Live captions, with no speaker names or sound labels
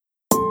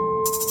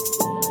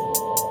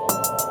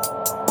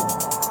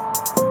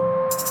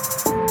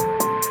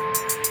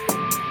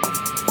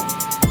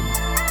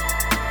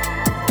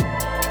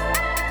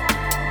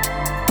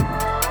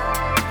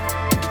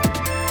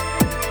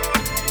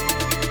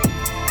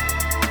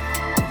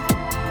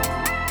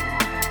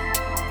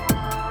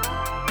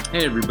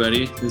Hey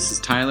everybody, this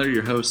is Tyler,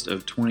 your host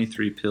of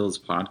 23 Pills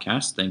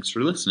Podcast. Thanks for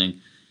listening.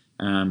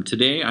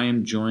 Today I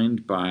am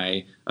joined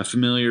by a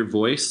familiar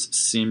voice,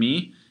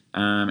 Simi,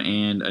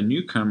 and a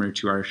newcomer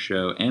to our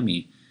show,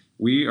 Emmy.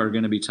 We are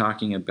going to be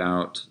talking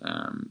about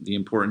the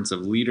importance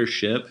of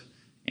leadership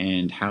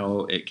and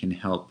how it can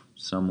help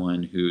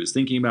someone who is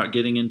thinking about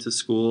getting into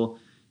school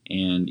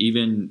and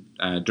even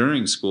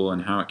during school,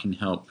 and how it can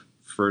help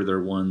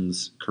further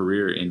one's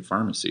career in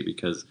pharmacy,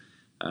 because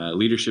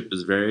leadership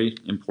is very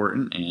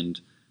important,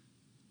 and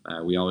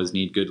we always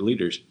need good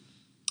leaders.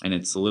 And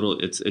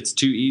it's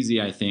too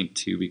easy, I think,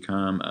 to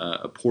become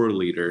a poor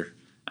leader.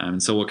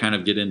 So we'll kind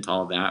of get into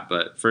all that.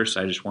 But first,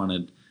 I just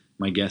wanted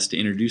my guests to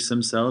introduce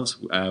themselves.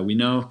 We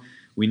know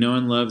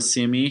and love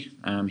Simi,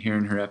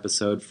 hearing her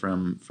episode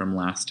from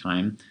last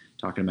time,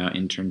 talking about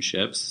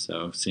internships.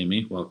 So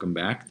Simi, welcome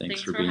back.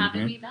 Thanks for being here. Thanks for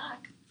having me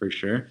back. For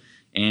sure.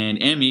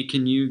 And Emmy,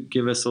 can you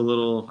give us a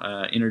little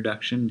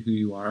introduction, who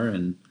you are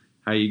and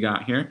how you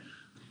got here?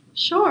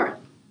 Sure.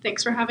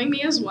 Thanks for having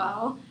me as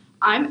well.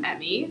 I'm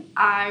Emmy.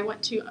 I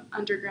went to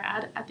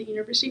undergrad at the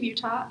University of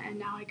Utah, and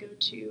now I go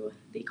to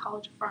the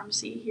College of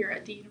Pharmacy here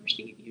at the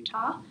University of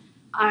Utah.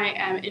 I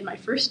am in my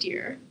first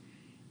year,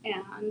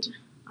 and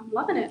I'm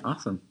loving it.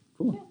 Awesome.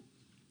 Cool. Yeah.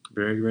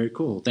 Very, very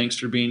cool. Thanks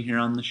for being here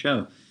on the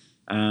show.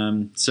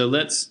 So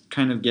let's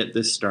kind of get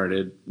this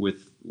started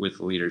with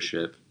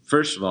leadership.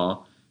 First of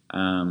all,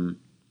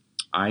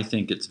 I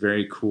think it's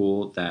very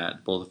cool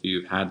that both of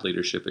you have had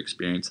leadership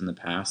experience in the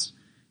past.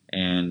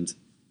 And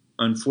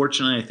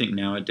unfortunately, I think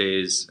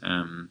nowadays,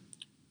 I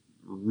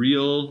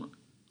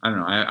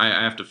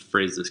have to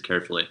phrase this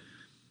carefully.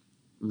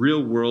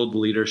 Real world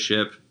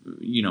leadership,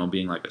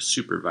 being like a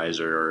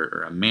supervisor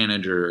or a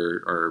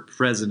manager or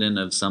president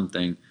of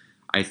something,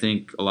 I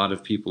think a lot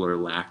of people are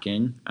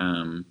lacking.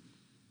 I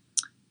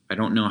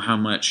don't know how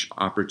much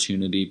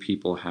opportunity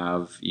people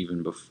have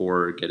even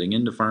before getting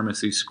into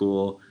pharmacy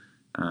school,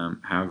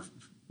 for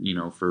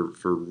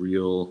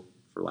real,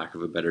 for lack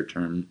of a better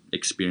term,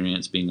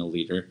 experience being a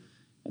leader.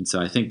 And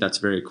so I think that's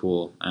very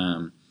cool.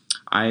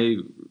 I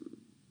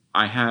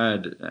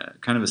had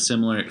kind of a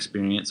similar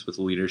experience with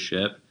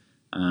leadership.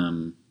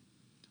 A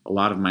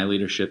lot of my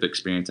leadership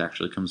experience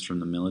actually comes from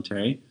the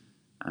military.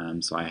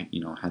 So I,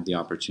 had the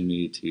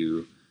opportunity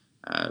to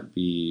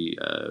be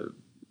a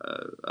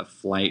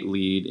flight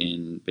lead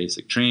in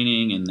basic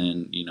training, and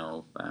then,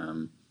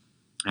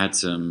 had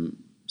some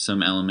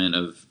element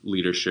of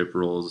leadership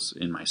roles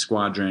in my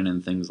squadron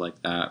and things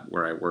like that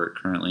where I work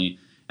currently.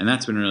 And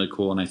that's been really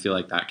cool. And I feel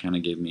like that kind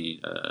of gave me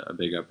a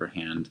big upper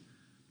hand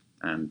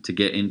to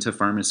get into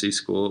pharmacy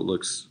school. It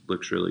looks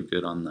really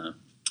good on the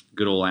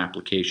good old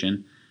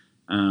application.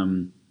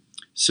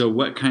 So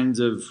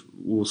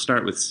we'll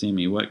start with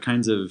Simi. What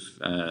kinds of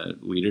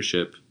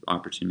leadership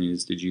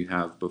opportunities did you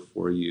have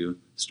before you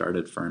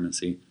started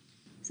pharmacy?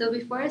 So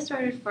before I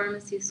started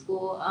pharmacy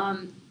school,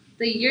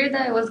 the year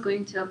that I was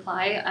going to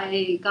apply,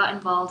 I got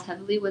involved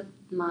heavily with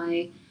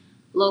my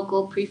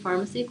local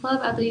pre-pharmacy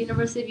club at the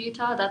University of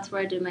Utah. That's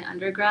where I did my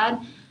undergrad.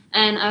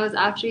 And I was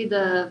actually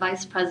the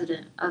vice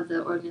president of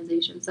the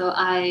organization. So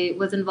I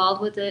was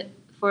involved with it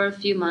for a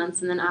few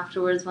months. And then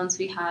afterwards, once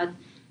we had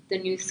the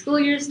new school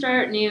year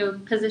start, new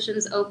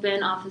positions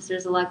open,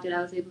 officers elected,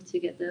 I was able to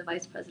get the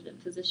vice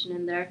president position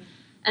in there.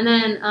 And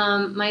then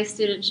my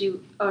sister,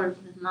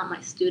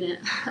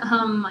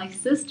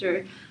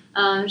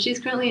 she's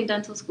currently in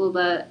dental school,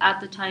 but at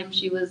the time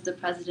she was the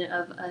president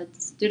of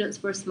Students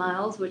for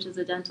Smiles, which is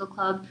a dental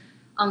club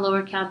on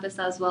Lower Campus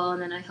as well,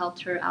 and then I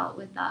helped her out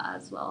with that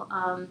as well.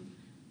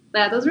 But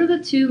yeah, those were the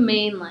two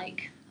main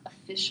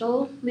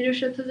official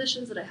leadership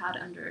positions that I had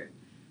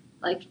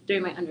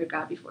during my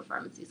undergrad before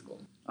pharmacy school.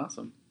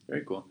 Awesome.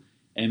 Very cool.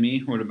 Emmy,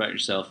 what about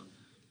yourself?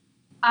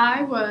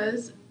 I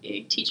was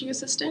a teaching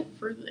assistant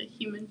for the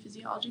human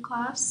physiology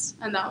class,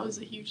 and that was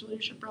a huge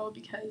leadership role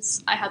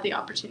because I had the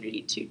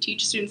opportunity to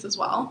teach students as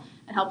well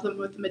and help them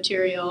with the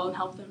material and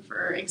help them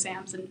for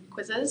exams and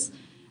quizzes.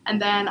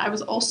 And then I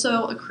was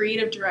also a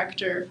creative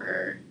director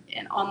for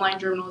an online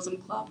journalism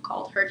club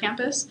called Her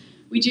Campus.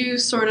 We do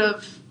sort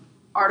of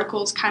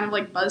articles kind of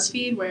like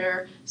BuzzFeed,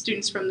 where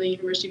students from the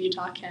University of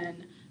Utah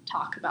can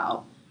talk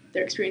about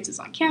their experiences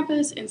on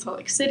campus in Salt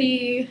Lake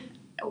City,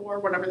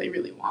 or whatever they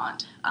really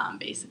want,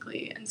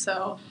 basically. And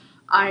so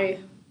I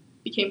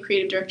became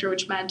creative director,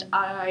 which meant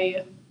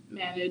I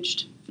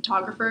managed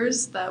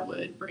photographers that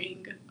would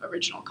bring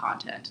original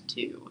content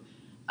to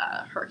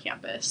Her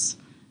Campus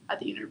at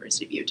the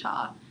University of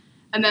Utah.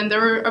 And then there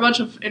were a bunch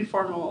of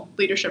informal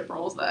leadership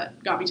roles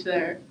that got me to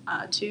there,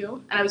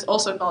 too. And I was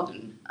also involved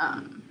in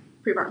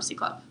pre-pharmacy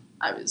club.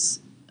 I was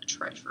a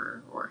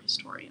treasurer or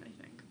historian, I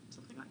think,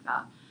 something like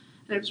that.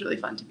 And it was really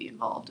fun to be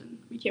involved, and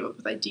we came up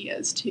with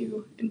ideas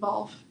to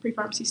involve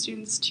pre-pharmacy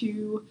students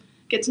to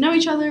get to know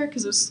each other,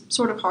 because it was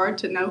sort of hard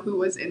to know who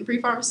was in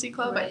pre-pharmacy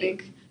club. Right. I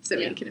think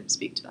Simeon can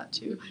speak to that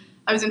too.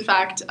 I was in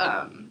fact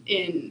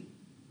in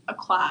a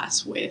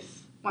class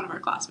with one of our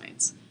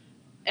classmates,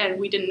 and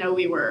we didn't know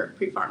we were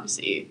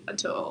pre-pharmacy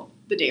until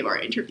the day of our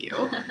interview.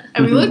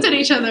 And we looked at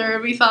each other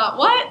and we thought,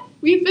 what?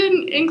 we've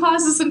been in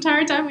class this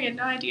entire time. We had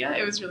no idea.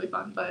 It was really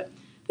fun, but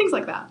things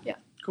like that, yeah.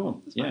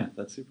 Cool. Yeah,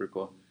 that's super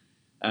cool.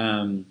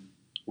 Well,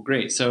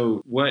 great.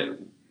 So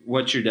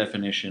what's your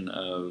definition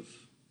of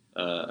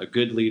a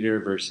good leader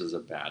versus a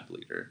bad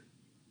leader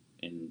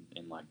in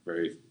like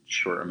very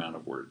short amount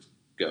of words?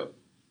 Go.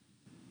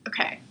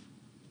 Okay.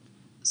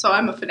 So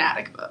I'm a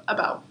fanatic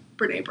about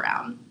Brene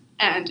Brown,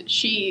 and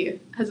she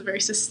has a very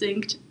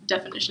succinct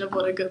definition of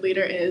what a good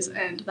leader is,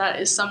 and that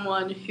is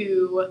someone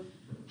who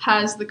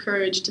has the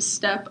courage to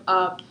step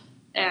up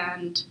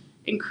and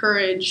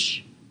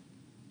encourage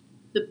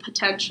the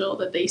potential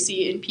that they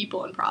see in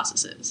people and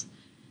processes.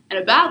 And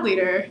a bad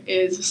leader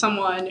is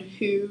someone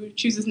who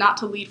chooses not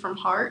to lead from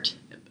heart,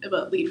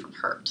 but lead from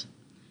hurt.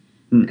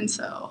 And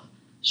so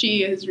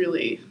she has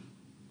really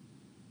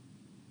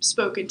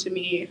spoken to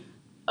me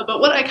about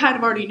what I kind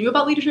of already knew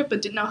about leadership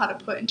but didn't know how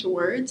to put into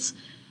words,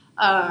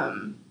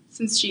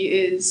 since she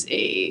is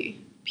a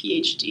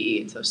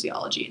PhD in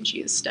sociology and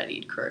she has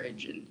studied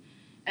courage and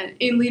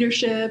in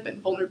leadership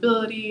and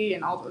vulnerability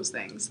and all those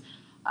things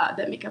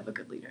that make up a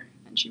good leader.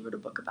 And she wrote a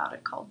book about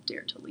it called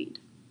Dare to Lead.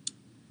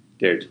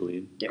 Dare to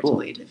Lead. Dare Cool. to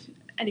Lead, if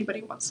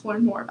anybody wants to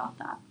learn more about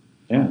that.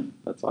 Yeah,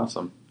 that's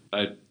awesome.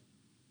 I've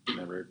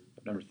never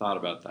thought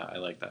about that. I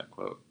like that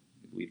quote.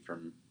 Lead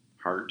from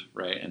heart,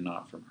 right, and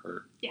not from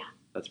hurt. Yeah.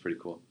 That's pretty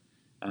cool.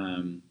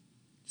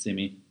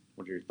 Simi,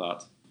 what are your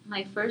thoughts?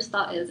 My first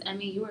thought is,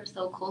 Emmy, you are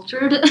so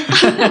cultured.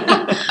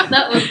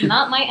 That was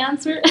not my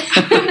answer.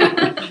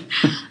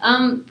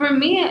 For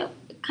me,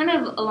 kind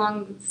of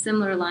along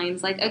similar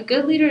lines, like a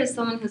good leader is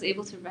someone who's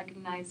able to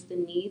recognize the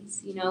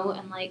needs,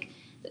 and like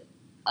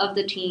of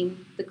the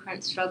team, the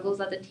current struggles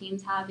that the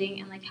team's having,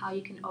 and like how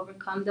you can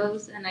overcome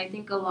those. And I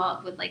think a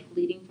lot with like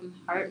leading from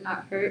heart,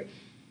 not hurt,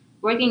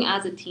 working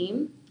as a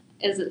team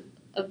is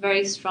a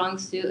very strong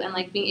suit, and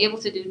like being able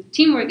to do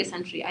teamwork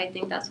essentially. I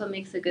think that's what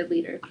makes a good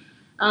leader.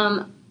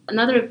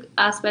 Another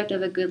aspect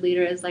of a good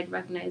leader is like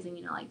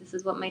recognizing, like this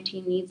is what my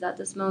team needs at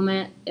this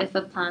moment. If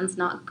a plan's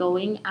not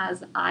going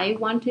as I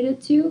wanted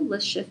it to,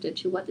 let's shift it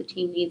to what the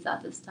team needs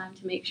at this time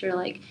to make sure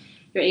like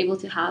you're able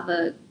to have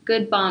a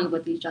good bond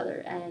with each other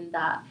and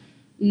that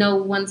no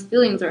one's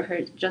feelings are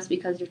hurt just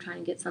because you're trying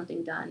to get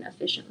something done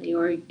efficiently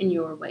or in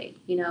your way,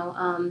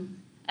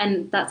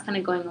 and that's kind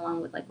of going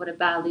along with like what a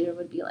bad leader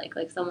would be like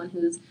someone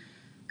who's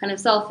kind of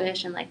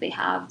selfish and like they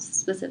have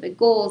specific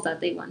goals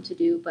that they want to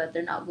do, but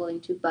they're not willing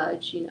to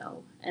budge,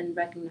 and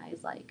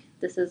recognize like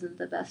this isn't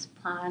the best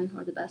plan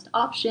or the best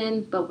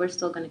option, but we're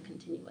still going to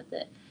continue with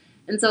it.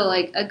 And so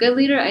like a good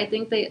leader, I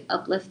think they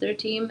uplift their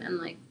team, and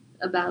like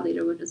a bad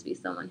leader would just be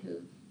someone who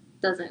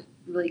doesn't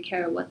really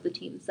care what the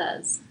team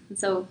says. And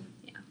so,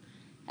 yeah.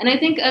 And I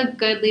think a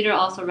good leader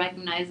also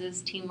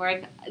recognizes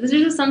teamwork. This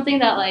is just something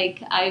that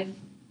like I've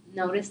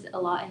noticed a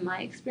lot in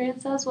my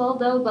experience as well,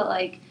 though, but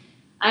like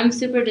I'm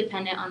super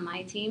dependent on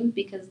my team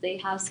because they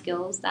have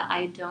skills that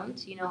I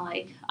don't.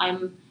 Like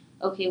I'm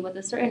okay with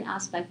a certain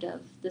aspect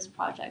of this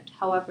project.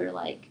 However,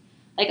 like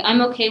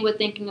I'm okay with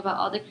thinking about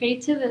all the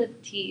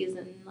creativities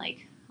and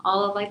like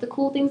all of like the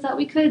cool things that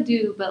we could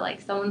do, but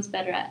like someone's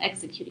better at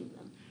executing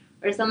them,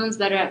 or someone's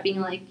better at being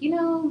like,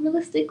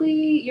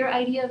 realistically, your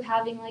idea of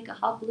having like a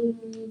hot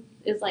balloon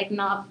is like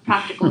not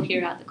practical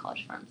here at the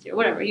college pharmacy or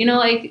whatever.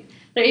 Like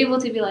they're able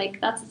to be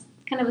like, that's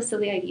kind of a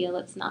silly idea,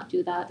 let's not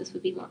do that, this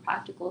would be more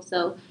practical.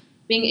 So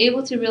being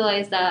able to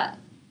realize that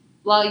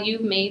while you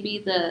may be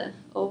the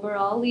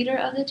overall leader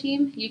of the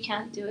team, you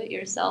can't do it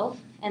yourself,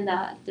 and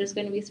that there's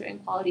going to be certain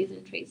qualities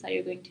and traits that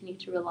you're going to need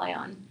to rely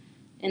on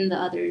in the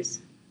others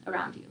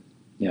around you.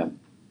 Yeah.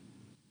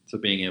 So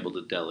being able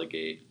to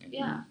delegate and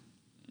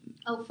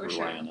For rely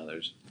sure. on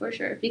others. For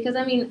sure. Because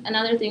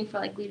another thing for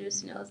like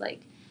leaders to know is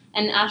like,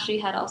 and Ashley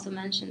had also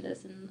mentioned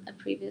this in a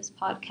previous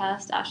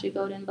podcast, Ashley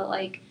Godin, but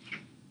like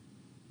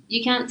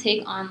you can't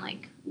take on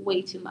like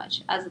way too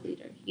much as a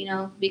leader,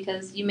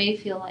 because you may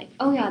feel like,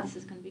 oh yeah, this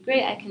is going to be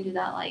great, I can do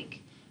that, like,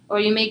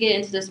 or you may get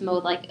into this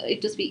mode like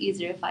it'd just be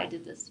easier if I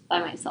did this by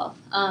myself.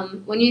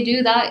 When you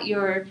do that,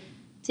 you're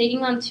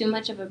taking on too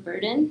much of a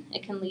burden.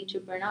 It can lead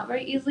to burnout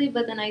very easily,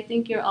 but then I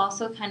think you're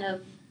also kind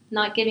of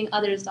not giving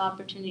others the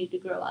opportunity to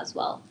grow as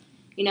well.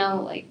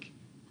 Like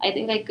I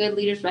think like good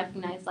leaders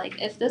recognize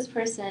like if this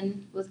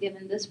person was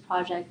given this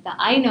project that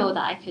I know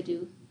that I could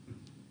do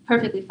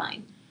perfectly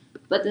fine,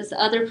 but this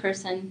other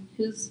person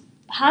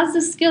has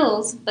the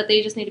skills, but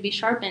they just need to be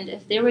sharpened.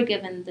 If they were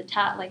given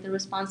the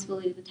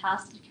responsibility, the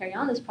task to carry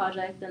on this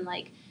project, then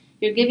like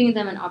you're giving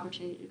them an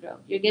opportunity to grow.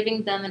 You're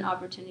giving them an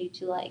opportunity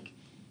to like,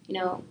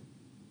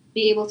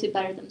 be able to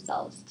better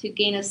themselves, to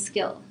gain a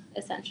skill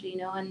essentially,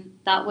 and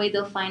that way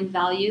they'll find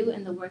value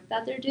in the work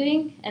that they're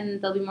doing,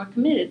 and they'll be more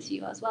committed to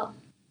you as well.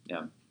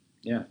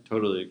 Yeah,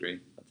 totally agree.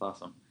 That's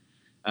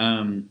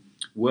awesome.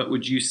 What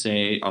would you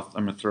say? I'm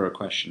gonna throw a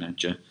question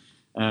at you.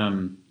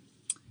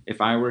 If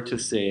I were to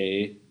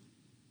say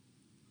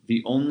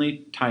the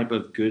only type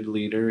of good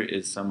leader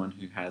is someone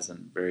who has a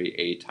very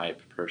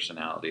A-type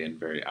personality and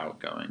very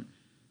outgoing,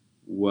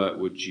 what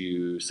would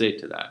you say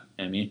to that,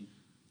 Emmy?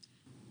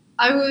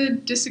 I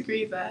would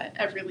disagree that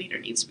every leader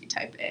needs to be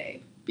type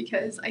A,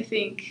 because I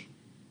think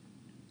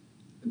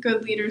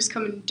good leaders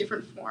come in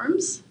different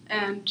forms,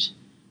 and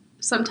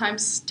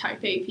sometimes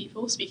type A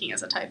people, speaking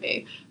as a type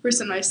A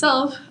person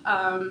myself,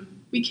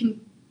 we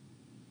can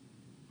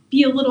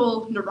be a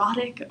little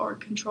neurotic or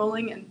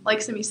controlling and,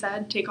 like Simi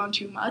said, take on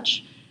too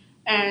much.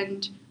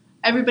 And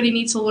everybody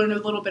needs to learn a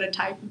little bit of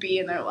type B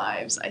in their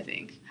lives, I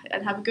think,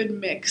 and have a good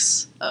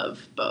mix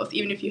of both,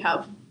 even if you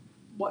have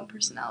one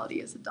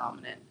personality as a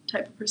dominant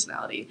type of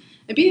personality.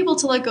 And be able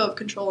to let go of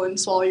control and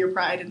swallow your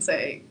pride and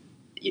say,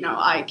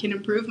 I can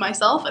improve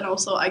myself, and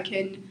also I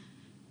can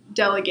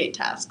delegate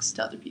tasks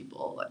to other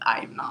people. Like,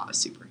 I'm not a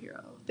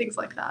superhero. Things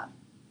like that.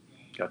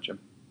 Gotcha.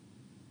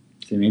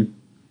 Simi?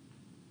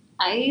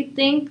 I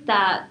think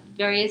that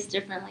various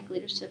different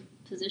leadership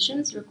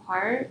positions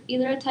require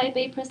either a type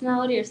A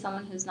personality or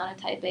someone who's not a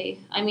type A.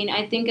 I mean,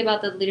 I think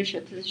about the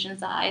leadership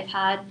positions that I've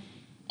had,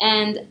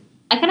 and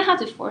I kind of have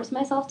to force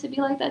myself to be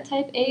like that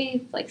type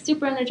A,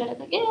 super energetic,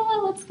 yeah,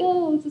 let's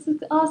go, this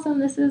is awesome,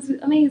 this is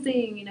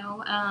amazing,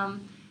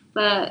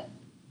 but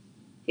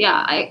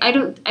yeah,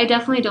 I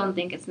definitely don't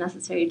think it's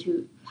necessary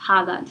to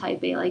have that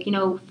type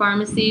A.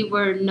 Pharmacy,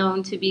 we're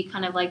known to be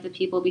kind of like the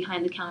people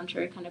behind the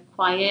counter, kind of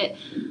quiet,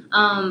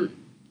 and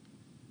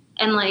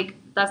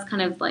that's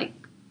kind of the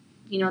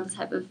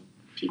type of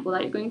people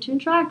that you're going to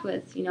interact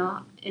with,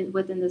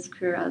 within this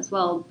career as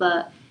well.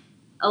 But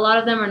a lot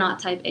of them are not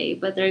type A,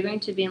 but they're going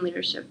to be in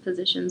leadership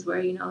positions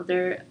where,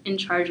 they're in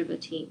charge of a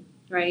team,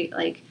 right?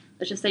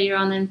 Let's just say you're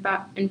on the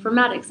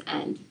informatics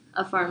end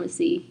of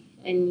pharmacy,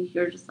 and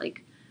you're just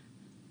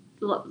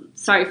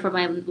sorry for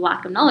my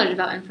lack of knowledge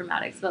about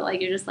informatics, but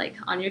you're just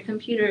on your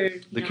computer.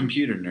 The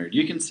computer nerd.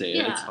 You can say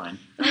it. It's fine.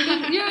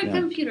 You're a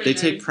computer nerd. They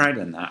take pride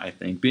in that, I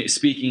think.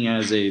 Speaking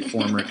as a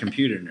former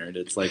computer nerd,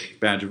 it's like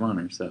badge of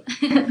honor. So.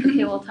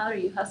 Okay, well, Tyler,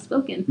 you have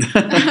spoken.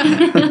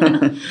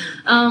 But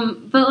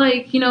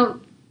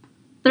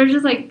there's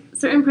just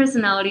certain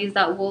personalities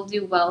that will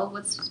do well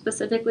with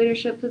specific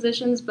leadership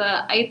positions.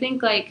 But I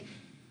think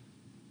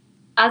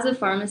as a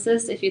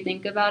pharmacist, if you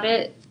think about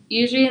it,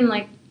 usually in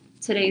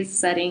today's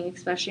setting,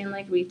 especially in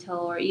retail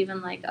or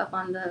even up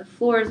on the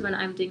floors when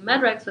I'm doing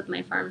medrecs with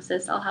my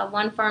pharmacist, I'll have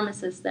one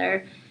pharmacist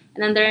there,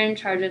 and then they're in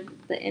charge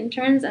of the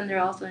interns, and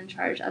they're also in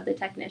charge of the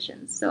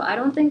technicians. So I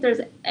don't think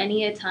there's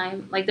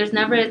there's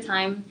never a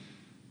time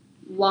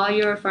while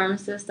you're a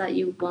pharmacist that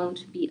you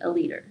won't be a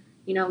leader,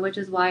 which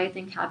is why I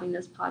think having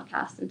this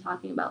podcast and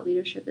talking about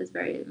leadership is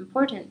very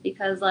important,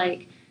 because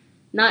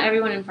not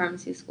everyone in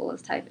pharmacy school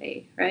is type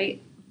A,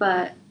 right?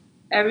 But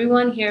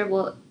everyone here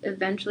will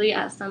eventually,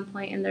 at some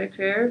point in their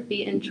career,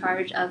 be in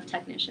charge of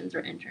technicians or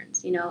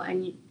interns,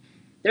 and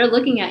they're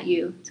looking at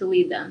you to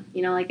lead them.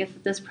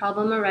 If this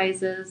problem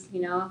arises,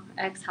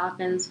 X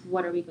happens,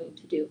 what are we going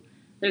to do?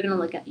 They're going to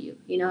look at you,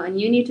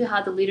 and you need to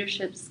have the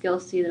leadership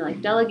skills to either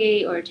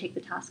delegate or take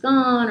the task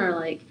on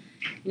or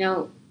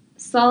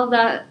solve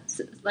that,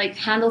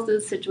 handle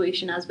the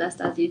situation as best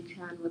as you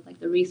can with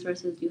the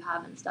resources you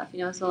have and stuff,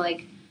 so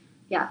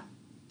yeah.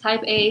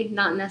 Type A,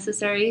 not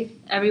necessary.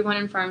 Everyone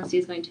in pharmacy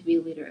is going to be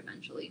a leader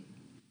eventually.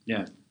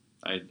 Yeah,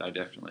 I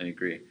definitely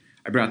agree.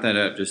 I brought that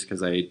up just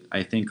because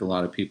I think a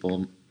lot of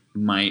people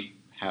might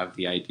have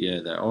the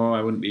idea that,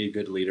 I wouldn't be a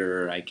good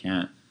leader, or I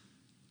can't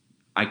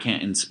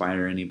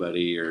inspire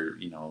anybody or,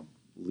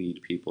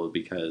 lead people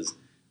because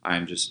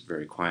I'm just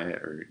very quiet,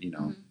 or,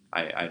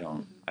 I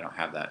don't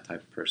have that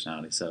type of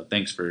personality. So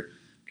thanks for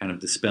kind of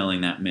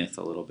dispelling that myth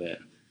a little bit.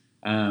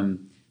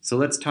 So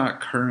let's talk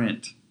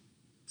current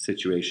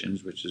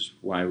situations, which is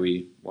why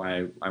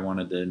I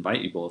wanted to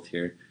invite you both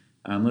here.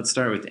 Let's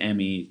start with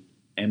Emmy.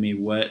 Emmy,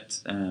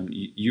 what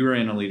you are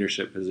in a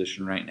leadership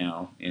position right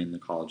now in the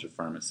College of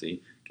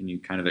Pharmacy. Can you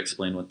kind of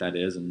explain what that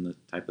is and the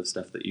type of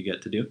stuff that you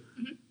get to do?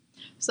 Mm-hmm.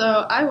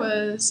 So I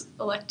was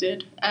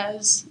elected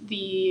as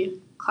the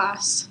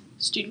class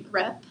student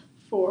rep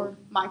for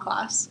my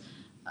class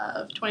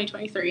of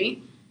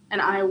 2023,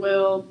 and I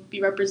will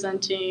be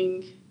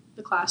representing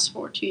the class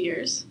for 2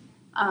 years.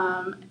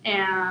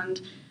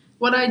 And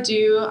what I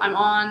do, I'm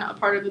on a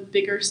part of a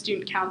bigger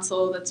student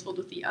council that's filled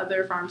with the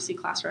other pharmacy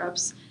class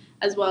reps,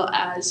 as well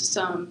as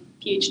some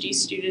PhD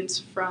students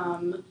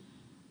from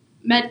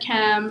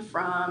MedChem,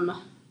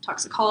 from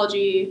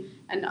toxicology,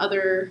 and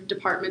other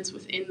departments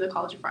within the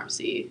College of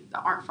Pharmacy that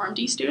aren't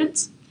PharmD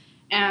students.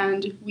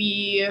 And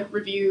we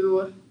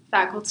review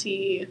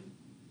faculty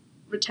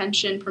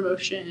retention,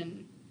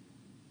 promotion,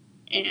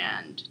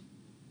 and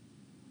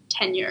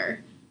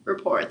tenure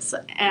reports,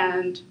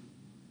 and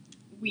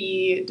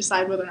we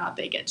decide whether or not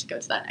they get to go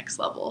to that next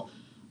level,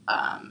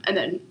 and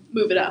then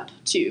move it up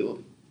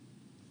to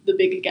the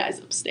big guys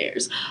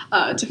upstairs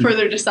to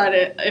further decide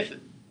if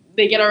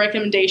they get our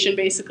recommendation,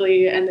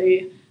 basically, and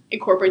they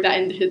incorporate that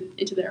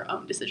into their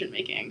own decision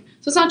making.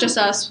 So it's not just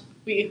us.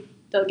 We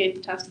delegate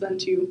the tasks then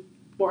to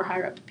more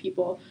higher up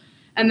people.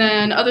 And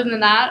then other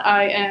than that,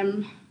 I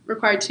am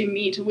required to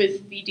meet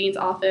with the dean's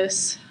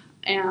office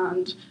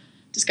and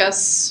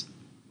discuss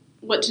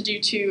what to do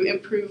to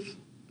improve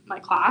my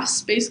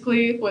class,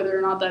 basically, whether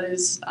or not that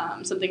is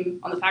something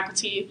on the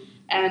faculty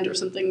end or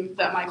something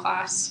that my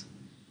class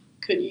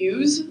could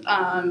use.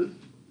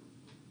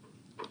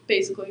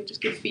 basically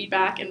just give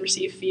feedback and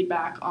receive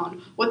feedback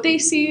on what they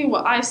see,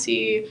 what I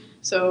see.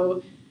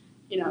 So,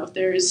 if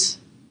there's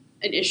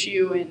an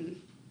issue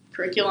in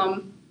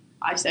curriculum,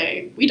 I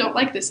say, we don't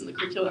like this in the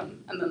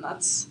curriculum, and then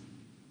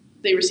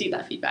they receive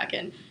that feedback.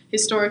 And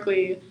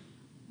historically,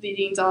 the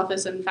dean's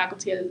office and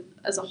faculty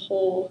as a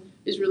whole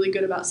is really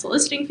good about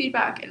soliciting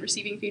feedback and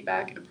receiving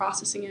feedback and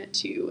processing it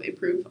to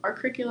improve our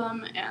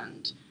curriculum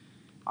and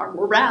our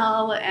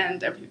morale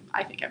and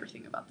I think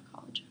everything about the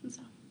college. And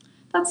so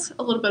that's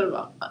a little bit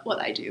about what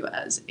I do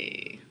as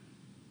a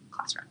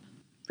class rep.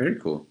 Very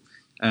cool.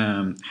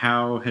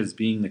 How has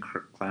being the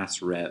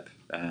class rep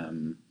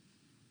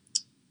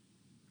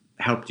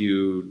helped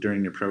you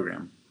during your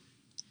program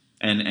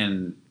and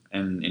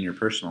in your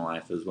personal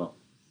life as well?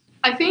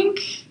 I think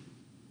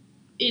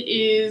it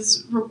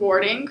is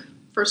rewarding,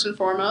 first and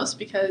foremost,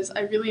 because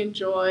I really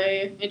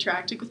enjoy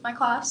interacting with my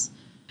class.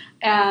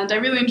 And I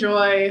really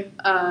enjoy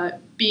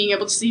being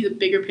able to see the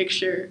bigger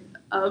picture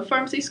of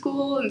pharmacy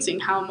school and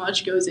seeing how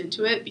much goes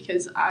into it,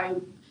 because I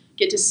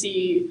get to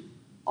see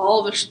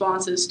all the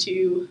responses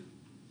to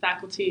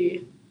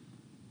faculty,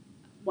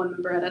 one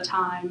member at a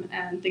time,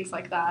 and things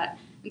like that.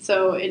 And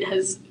so it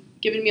has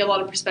given me a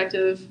lot of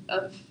perspective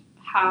of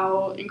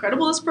how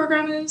incredible this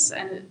program is,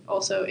 and it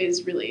also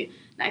is really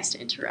nice to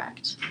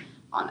interact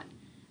on it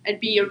and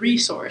be a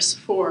resource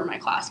for my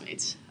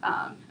classmates.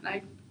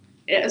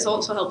 It has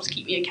also helped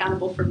keep me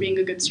accountable for being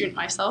a good student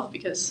myself,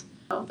 because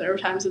there were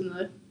times in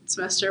the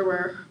semester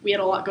where we had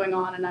a lot going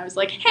on and I was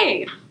like,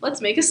 hey,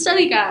 let's make a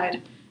study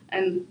guide.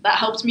 And that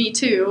helped me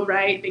too,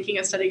 right? Making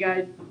a study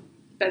guide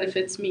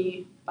benefits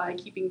me by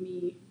keeping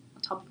me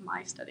on top of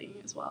my studying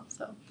as well.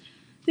 So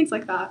things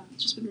like that.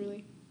 It's just been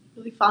really,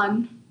 really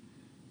fun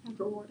and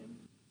rewarding.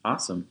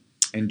 Awesome.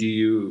 And do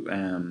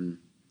you,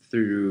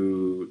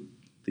 through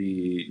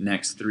the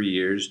next 3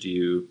 years, do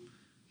you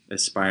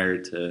aspire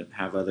to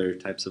have other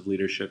types of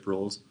leadership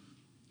roles?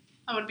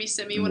 I want to be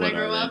Simi when I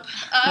grow up.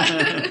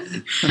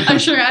 I'm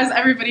sure, as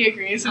everybody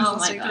agrees, who's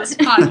listening to this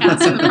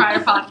podcast and the prior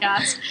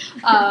podcast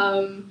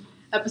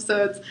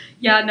episodes.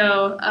 Yeah,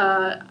 no,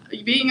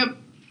 being a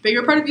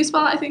bigger part of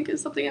USPA, I think,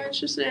 is something I'm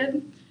interested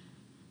in.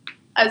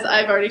 As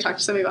I've already talked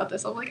to somebody about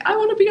this, I'm like, I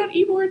want to be on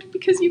eBoard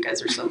because you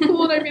guys are so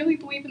cool and I really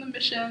believe in the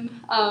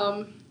mission.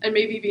 And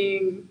maybe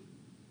being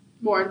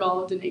more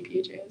involved in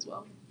APHA as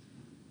well.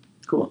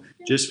 Cool.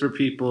 Yeah. Just for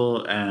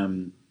people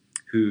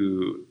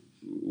who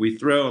we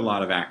throw a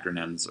lot of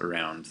acronyms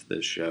around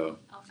this show.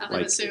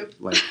 Alphabet soup.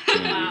 Like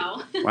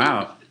Wow.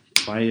 Wow.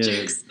 Buy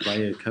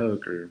a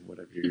Coke or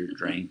whatever your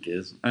drink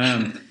is.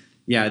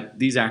 Yeah,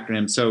 these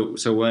acronyms.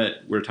 So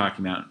what we're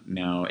talking about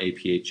now,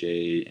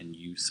 APHA and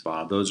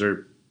USPA, those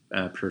are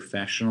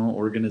professional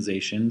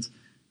organizations,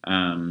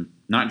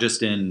 not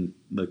just in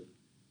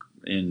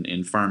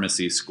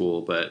pharmacy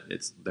school, but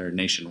they're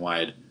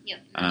nationwide. Yep,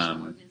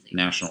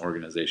 national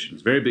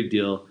organizations. Very big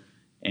deal.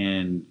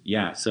 And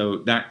yeah, so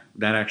that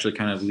actually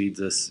kind of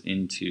leads us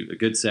into a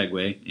good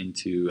segue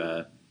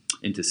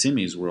into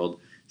Simi's world.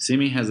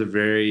 Simi has a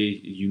very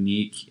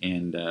unique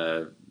and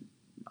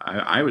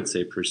I would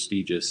say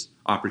prestigious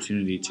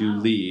opportunity to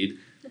lead.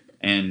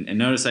 And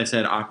notice I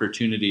said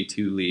opportunity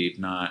to lead,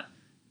 not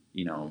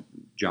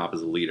job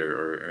as a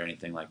leader or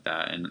anything like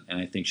that. And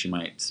I think she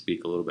might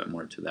speak a little bit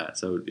more to that.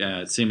 So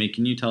Simi,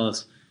 can you tell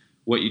us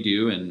what you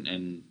do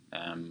and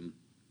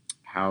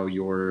how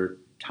your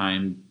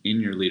time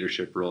in your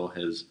leadership role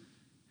has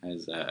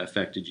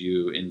affected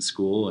you in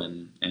school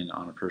and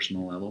on a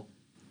personal level?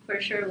 For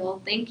sure.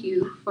 Well, thank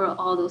you for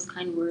all those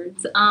kind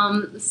words.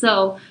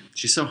 So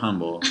she's so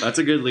humble. That's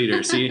a good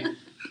leader. See,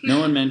 no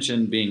one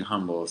mentioned being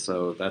humble,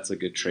 so that's a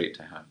good trait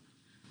to have.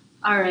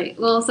 All right.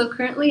 Well, so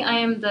currently I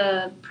am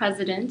the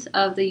president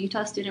of the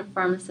Utah Student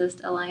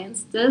Pharmacist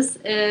Alliance. This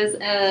is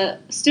a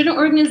student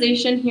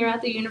organization here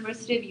at the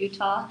University of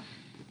Utah,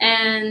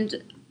 and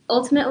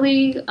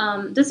ultimately,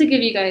 just to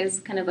give you guys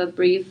kind of a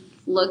brief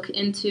look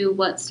into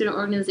what student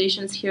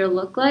organizations here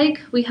look like,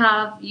 we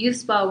have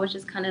USPA, which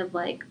is kind of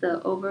like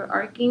the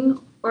overarching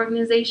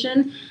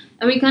organization,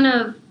 and we kind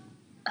of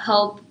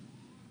help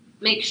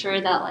make sure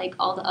that like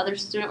all the other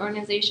student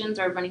organizations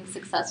are running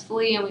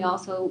successfully, and we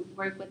also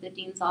work with the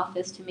dean's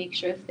office to make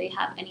sure if they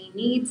have any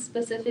needs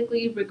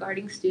specifically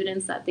regarding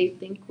students that they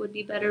think would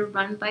be better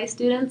run by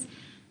students,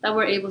 that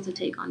we're able to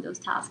take on those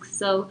tasks.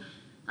 So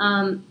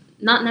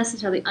not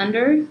necessarily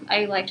under,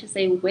 I like to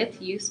say with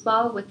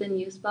USPA. Within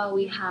USPA,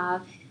 we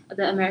have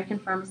the American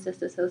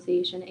Pharmacist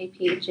Association,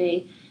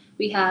 APHA.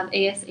 We have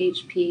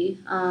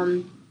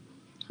ASHP,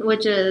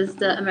 which is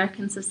the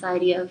American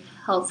Society of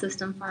Health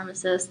System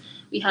Pharmacists.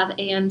 We have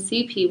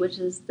AMCP, which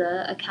is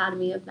the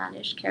Academy of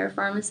Managed Care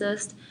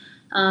Pharmacists.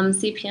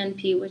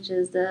 CPNP, which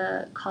is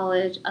the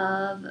College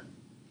of...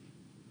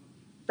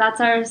 That's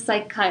our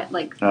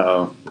psychiatrist. I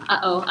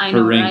know,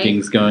 her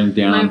ranking's right? going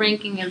down. My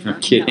ranking is...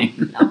 I'm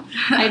kidding. No.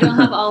 I don't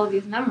have all of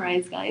these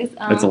memorized, guys.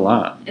 That's a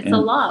lot. It's a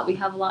lot. We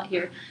have a lot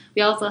here.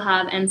 We also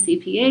have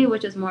NCPA,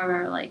 which is more of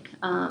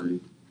our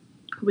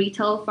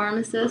retail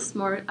pharmacists,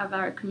 more of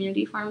our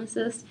community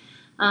pharmacists.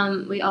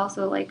 We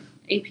also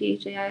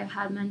APHA I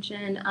had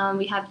mentioned.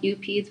 We have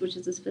UPEDS, which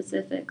is a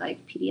specific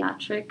like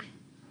pediatric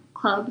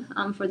club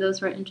for those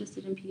who are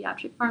interested in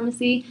pediatric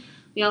pharmacy.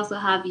 We also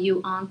have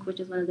UONC, which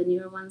is one of the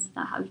newer ones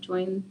that have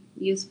joined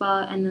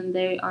USPA, and then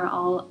they are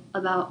all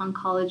about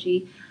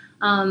oncology.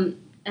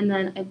 And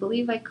then I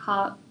believe I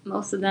caught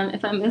most of them.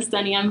 If I missed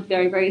any, I'm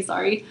very, very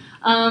sorry.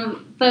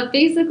 But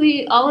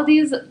basically, all of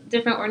these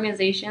different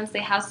organizations,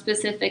 they have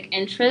specific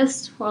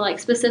interests or like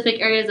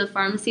specific areas of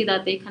pharmacy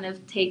that they kind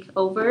of take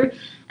over.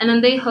 And then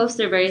they host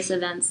their various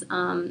events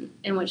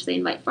in which they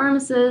invite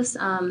pharmacists,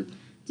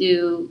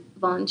 do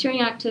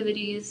volunteering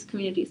activities,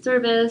 community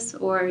service,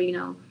 or,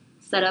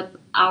 set up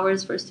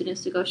hours for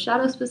students to go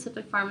shadow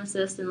specific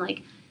pharmacists in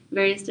like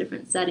various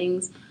different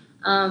settings.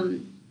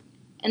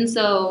 And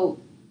so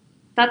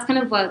that's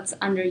kind of what's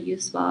under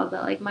USPA,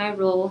 but like my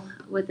role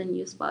within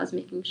USPA is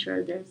making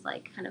sure there's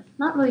like kind of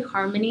not really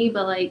harmony,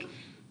 but like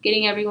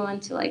getting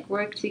everyone to like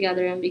work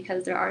together. And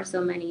because there are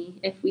so many,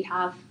 if we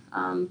have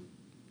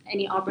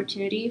any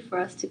opportunity for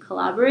us to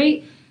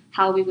collaborate,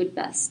 how we would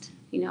best,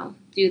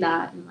 do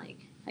that. And like,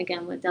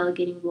 again, with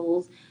delegating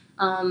roles.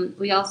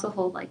 We also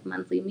hold like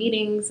monthly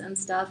meetings and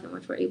stuff in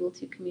which we're able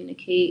to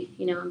communicate,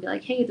 and be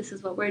like, hey, this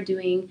is what we're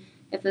doing.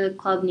 If the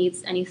club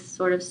needs any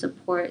sort of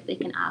support, they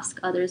can ask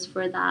others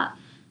for that.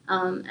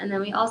 And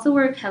then we also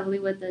work heavily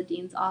with the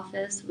dean's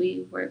office.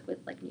 We work with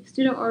like new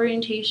student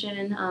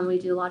orientation. We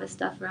do a lot of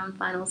stuff around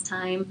finals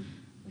time.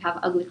 We have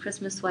ugly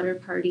Christmas sweater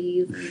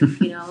parties,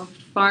 and,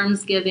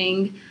 farms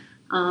giving,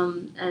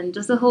 and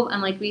just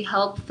and like we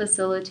help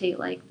facilitate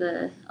like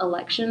the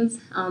elections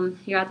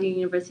here at the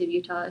University of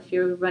Utah. If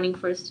you're running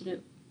for a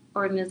student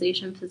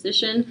organization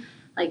position,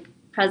 like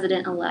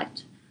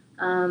president-elect,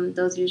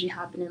 those usually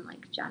happen in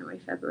like January,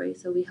 February,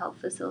 so we help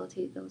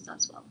facilitate those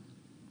as well.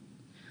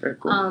 Very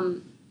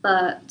cool.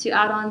 But to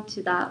add on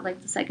to that,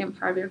 like the second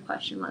part of your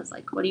question was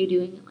like, what are you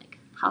doing and like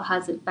how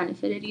has it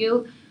benefited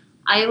you?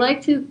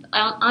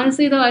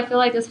 Honestly though, I feel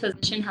like this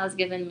position has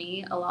given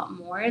me a lot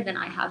more than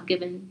I have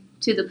given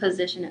to the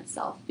position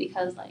itself,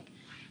 because like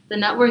the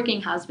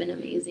networking has been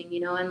amazing,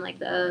 and like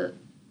the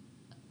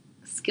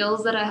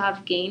skills that I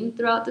have gained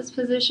throughout this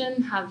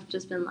position have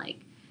just been like,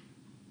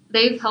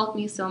 they've helped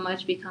me so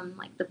much become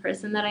like the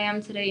person that I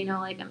am today.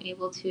 Like I'm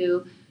able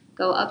to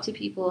go up to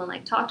people and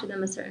like talk to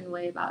them a certain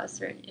way about a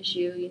certain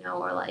issue,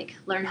 or like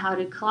learn how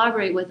to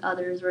collaborate with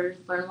others, or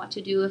learn what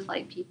to do if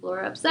like people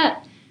are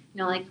upset,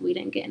 like we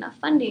didn't get enough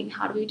funding,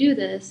 how do we do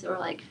this, or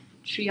like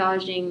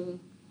triaging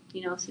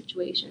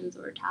situations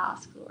or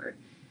tasks, or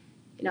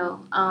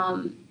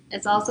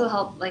it's also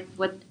helped like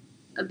what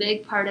a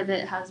big part of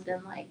it has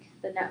been like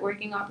the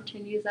networking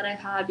opportunities that I've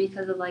had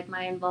because of like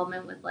my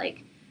involvement with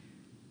like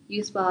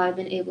USPA. I've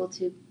been able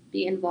to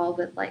be involved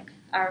with like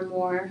our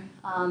more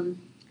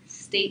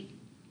state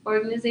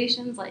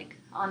organizations, like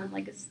on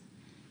like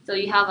so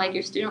you have like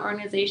your student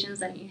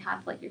organizations and you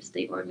have like your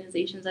state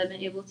organizations. I've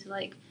been able to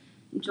like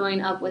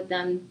join up with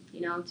them,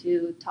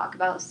 to talk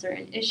about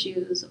certain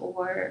issues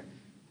or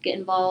get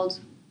involved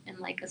in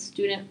like a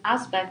student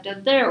aspect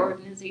of their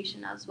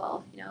organization as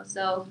well,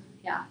 so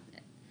yeah,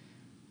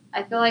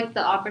 I feel like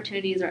the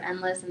opportunities are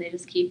endless and they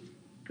just keep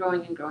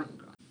growing and growing and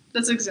growing.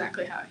 That's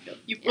exactly how I feel.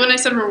 When I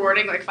said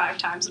rewarding like 5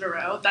 times in a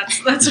row,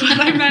 that's what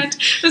I meant.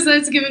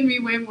 Besides given me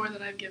way more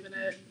than I've given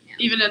it,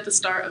 even at the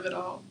start of it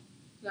all.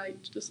 I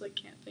just like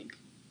can't thank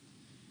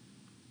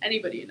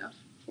anybody enough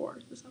for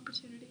this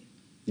opportunity.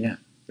 Yeah,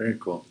 very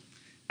cool.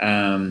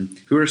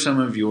 Who are some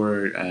of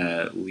your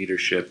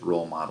leadership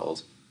role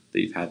models that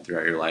you've had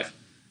throughout your life?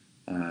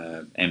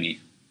 Emmy,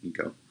 you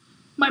go.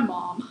 My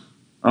mom.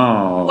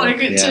 Oh,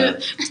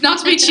 Not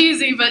to be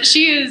cheesy, but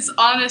she is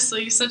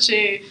honestly such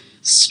a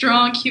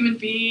strong human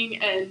being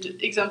and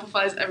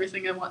exemplifies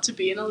everything I want to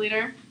be in a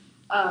leader.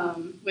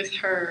 With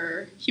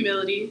her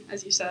humility,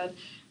 as you said,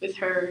 with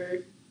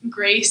her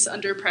grace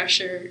under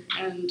pressure,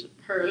 and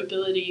her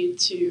ability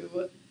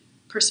to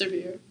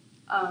persevere.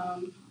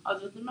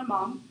 Other than my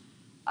mom,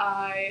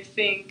 I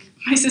think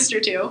my sister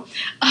too.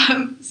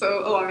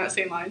 So along that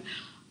same line,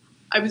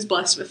 I was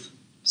blessed with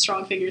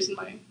strong figures in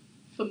my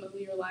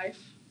familiar life.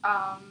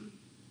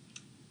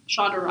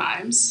 Shonda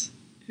Rhimes,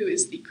 who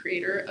is the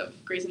creator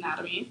of Grey's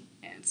Anatomy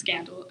and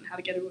Scandal and How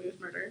to Get Away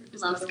with Murder,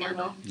 is Love another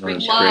Scandal. one.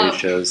 Great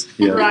shows.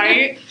 Yeah.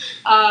 Right?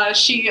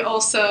 She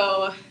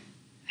also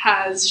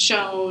has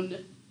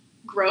shown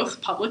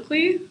growth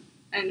publicly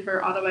in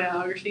her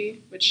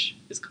autobiography, which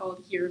is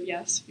called Year of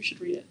Yes. You should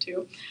read it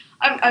too.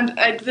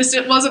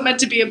 It wasn't meant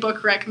to be a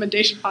book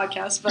recommendation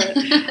podcast, but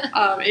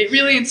it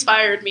really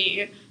inspired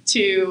me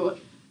to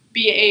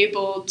be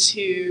able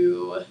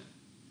to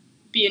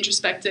be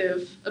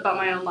introspective about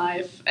my own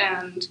life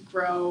and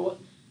grow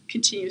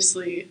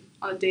continuously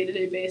on a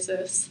day-to-day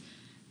basis.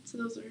 So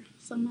those are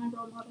some of my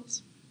role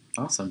models.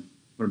 Awesome.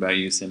 What about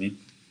you, Simi?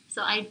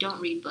 So I don't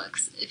read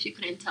books, if you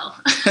couldn't tell.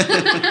 You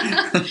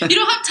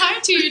don't have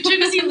time to. You're too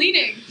busy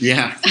leading.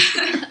 Yeah.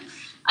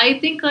 I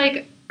think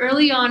like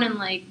early on in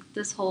like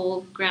this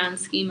whole grand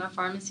scheme of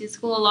pharmacy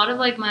school, a lot of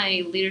like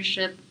my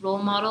leadership role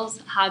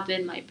models have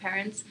been my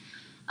parents.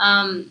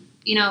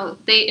 you know,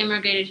 they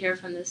immigrated here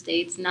from the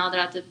States. Now they're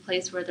at the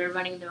place where they're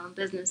running their own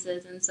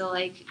businesses. And so,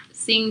 like,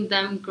 seeing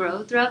them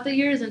grow throughout the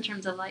years in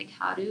terms of, like,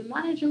 how to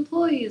manage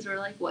employees or,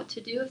 like, what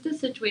to do if this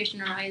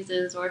situation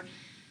arises or,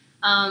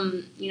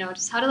 you know,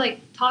 just how to,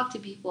 like, talk to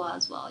people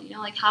as well. You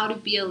know, like, how to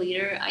be a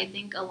leader. I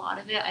think a lot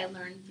of it I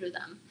learned through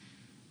them.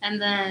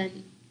 And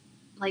then,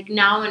 like,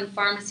 now in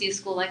pharmacy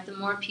school, like, the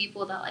more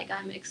people that, like,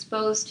 I'm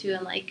exposed to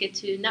and, like, get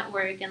to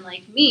network and,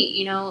 like, meet,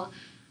 you know,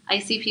 I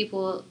see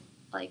people,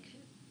 like,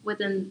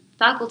 within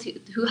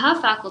faculty who have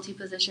faculty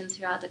positions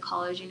here at the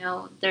college. You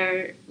know,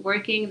 they're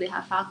working, they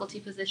have faculty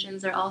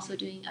positions, they're also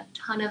doing a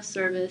ton of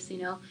service. You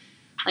know,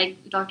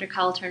 like Dr.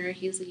 Kyle Turner,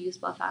 he's a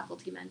USBA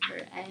faculty mentor,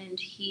 and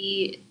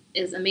he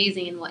is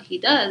amazing in what he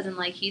does, and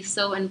like he's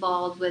so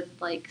involved with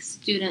like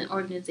student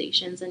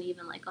organizations and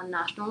even like on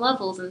national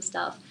levels and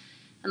stuff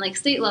and like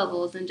state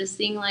levels, and just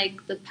seeing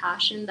like the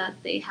passion that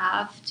they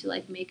have to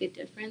like make a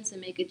difference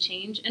and make a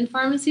change in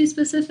pharmacy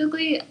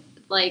specifically.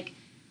 Like,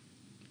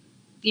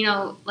 you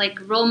know, like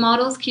role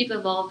models keep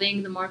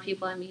evolving. The more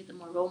people I meet, the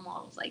more role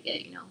models I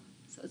get, you know.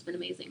 So it's been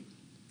amazing.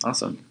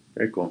 Awesome.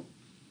 Very cool.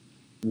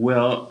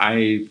 Well,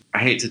 I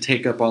hate to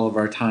take up all of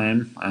our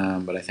time,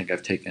 but I think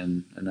I've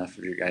taken enough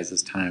of your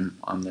guys' time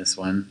on this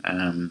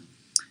one.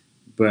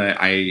 But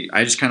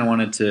I just kind of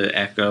wanted to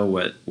echo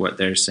what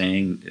they're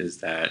saying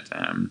is that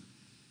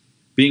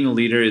being a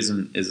leader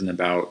isn't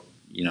about,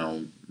 you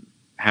know,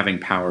 having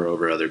power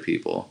over other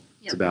people.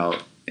 Yep. It's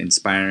about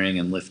inspiring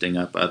and lifting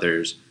up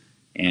others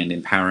and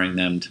empowering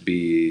them to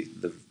be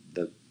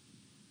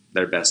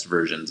their best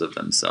versions of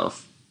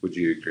themselves. Would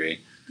you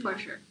agree? For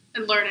sure.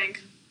 And learning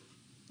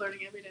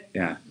every day.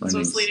 Yeah. That's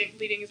what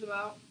leading is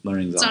about.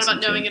 Learning is It's awesome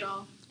not about knowing too. it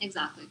all.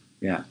 Exactly.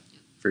 Yeah,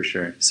 for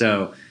sure.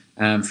 So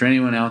for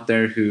anyone out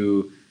there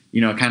who,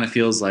 you know, kind of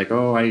feels like,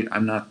 oh,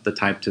 I'm not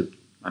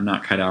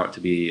cut out to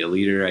be a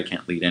leader. I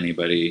can't lead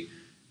anybody.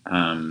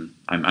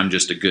 I'm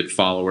just a good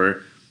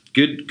follower.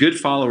 Good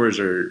followers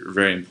are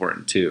very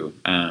important too.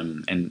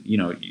 And you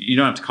know, you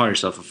don't have to call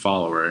yourself a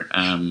follower.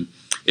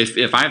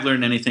 If I've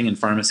learned anything in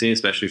pharmacy,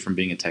 especially from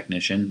being a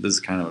technician, this is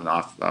kind of an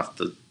off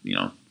the, you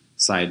know,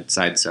 side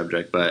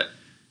subject, but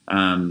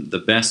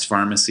the best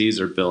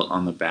pharmacies are built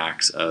on the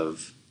backs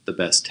of the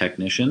best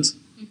technicians.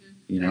 Mm-hmm.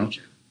 You know,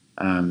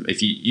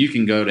 if you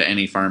can go to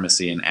any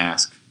pharmacy and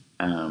ask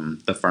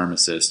the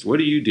pharmacist, what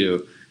do you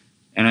do?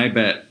 And I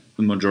bet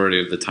the majority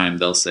of the time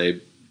they'll say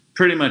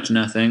pretty much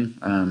nothing.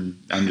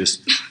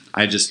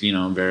 I just, you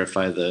know,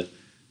 verify the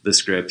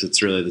scripts.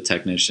 It's really the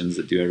technicians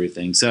that do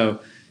everything.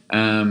 So,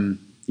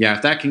 yeah,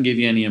 if that can give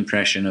you any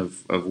impression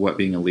of what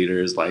being a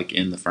leader is like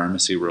in the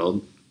pharmacy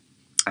world,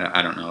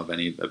 I don't know of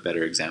any a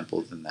better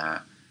example than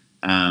that.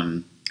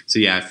 So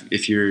yeah,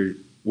 if you're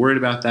worried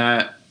about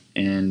that,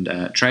 and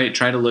try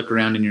to look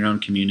around in your own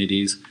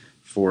communities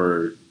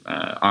for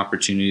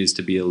opportunities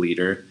to be a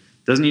leader.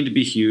 It doesn't need to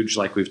be huge,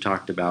 like we've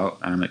talked about.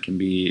 It can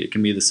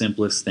be the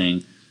simplest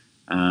thing,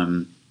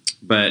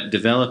 but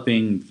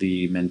developing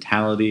the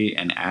mentality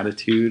and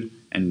attitude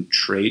and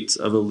traits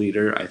of a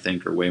leader, I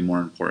think, are way more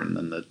important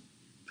than the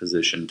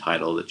position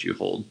title that you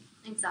hold.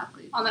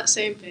 Exactly. On that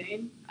same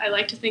vein, I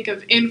like to think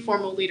of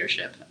informal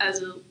leadership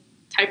as a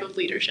type of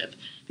leadership,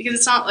 because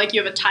it's not like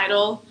you have a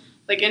title.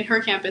 Like in her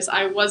campus,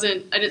 I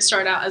didn't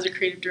start out as a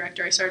creative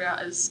director. I started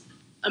out as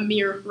a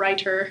mere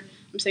writer.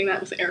 I'm saying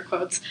that with air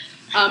quotes.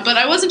 But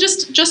I wasn't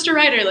just a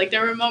writer. Like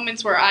there were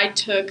moments where I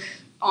took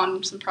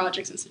on some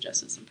projects and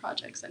suggested some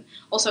projects. And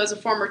also as a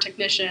former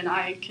technician,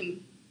 I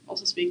can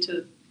also speak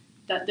to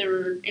that there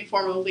were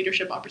informal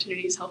leadership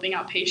opportunities helping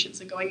out patients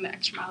and going the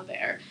extra mile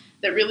there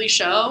that really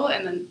show.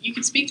 And then you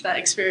can speak to that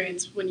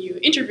experience when you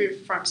interview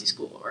for pharmacy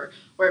school or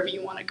wherever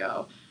you want to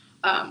go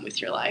with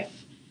your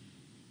life.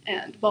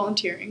 And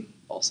volunteering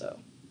also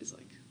is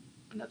like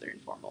another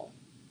informal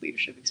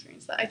leadership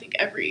experience that I think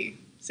every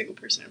single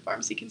person in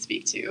pharmacy can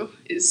speak to.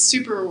 Is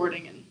super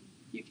rewarding, and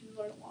you can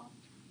learn a lot.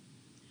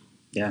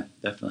 Yeah,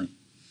 definitely.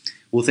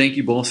 Well, thank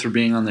you both for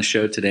being on the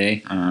show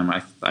today.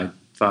 I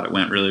thought it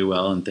went really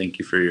well, and thank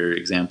you for your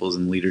examples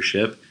in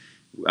leadership.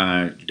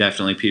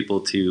 Definitely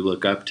people to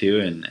look up to,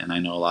 and I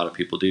know a lot of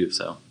people do.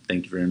 So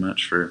thank you very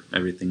much for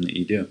everything that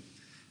you do.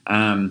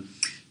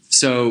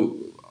 So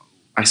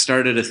I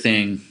started a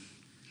thing,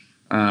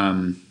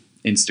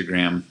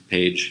 Instagram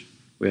page.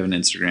 We have an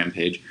Instagram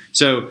page.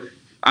 So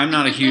I'm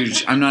not a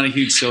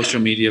huge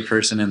social media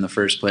person in the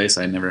first place.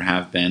 I never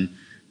have been.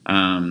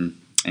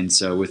 And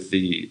so with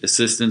the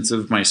assistance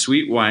of my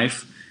sweet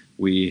wife,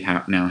 we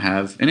now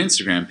have an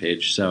Instagram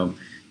page. So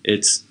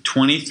it's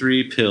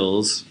 23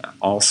 pills,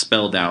 all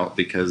spelled out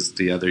because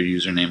the other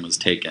username was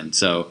taken.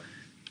 So,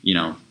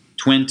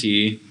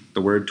 20,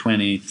 the word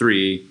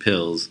 23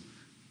 pills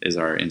is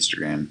our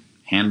Instagram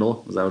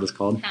handle. Is that what it's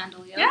called?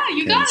 Handle, yeah. Yeah,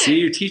 you got it. See,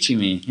 you're teaching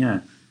me.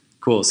 Yeah.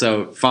 Cool.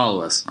 So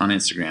follow us on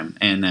Instagram.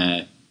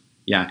 And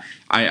yeah,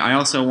 I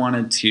also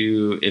wanted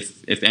to,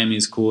 if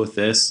Emmy's cool with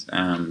this,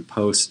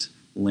 post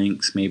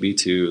links maybe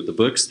to the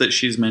books that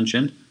she's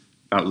mentioned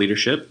about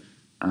leadership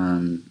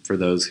for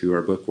those who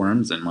are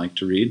bookworms and like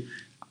to read.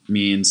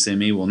 me and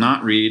Simi will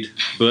not read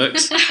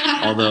books,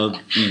 although,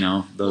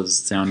 those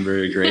sound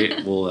very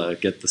great. We'll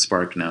get the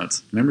Spark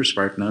Notes. Remember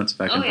Spark Notes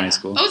back in high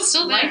school? Oh, it's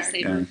still there.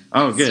 Lifesaver.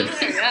 Oh, good.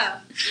 Still there, yeah.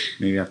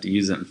 Maybe I have to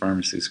use it in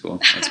pharmacy school.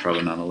 That's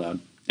probably not allowed.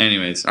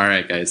 Anyways, all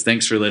right, guys.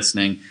 Thanks for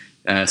listening.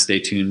 Stay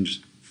tuned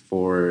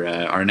for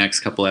our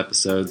next couple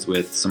episodes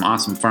with some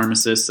awesome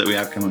pharmacists that we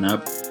have coming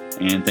up.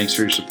 And thanks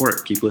for your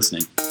support. Keep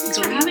listening. Thanks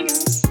for having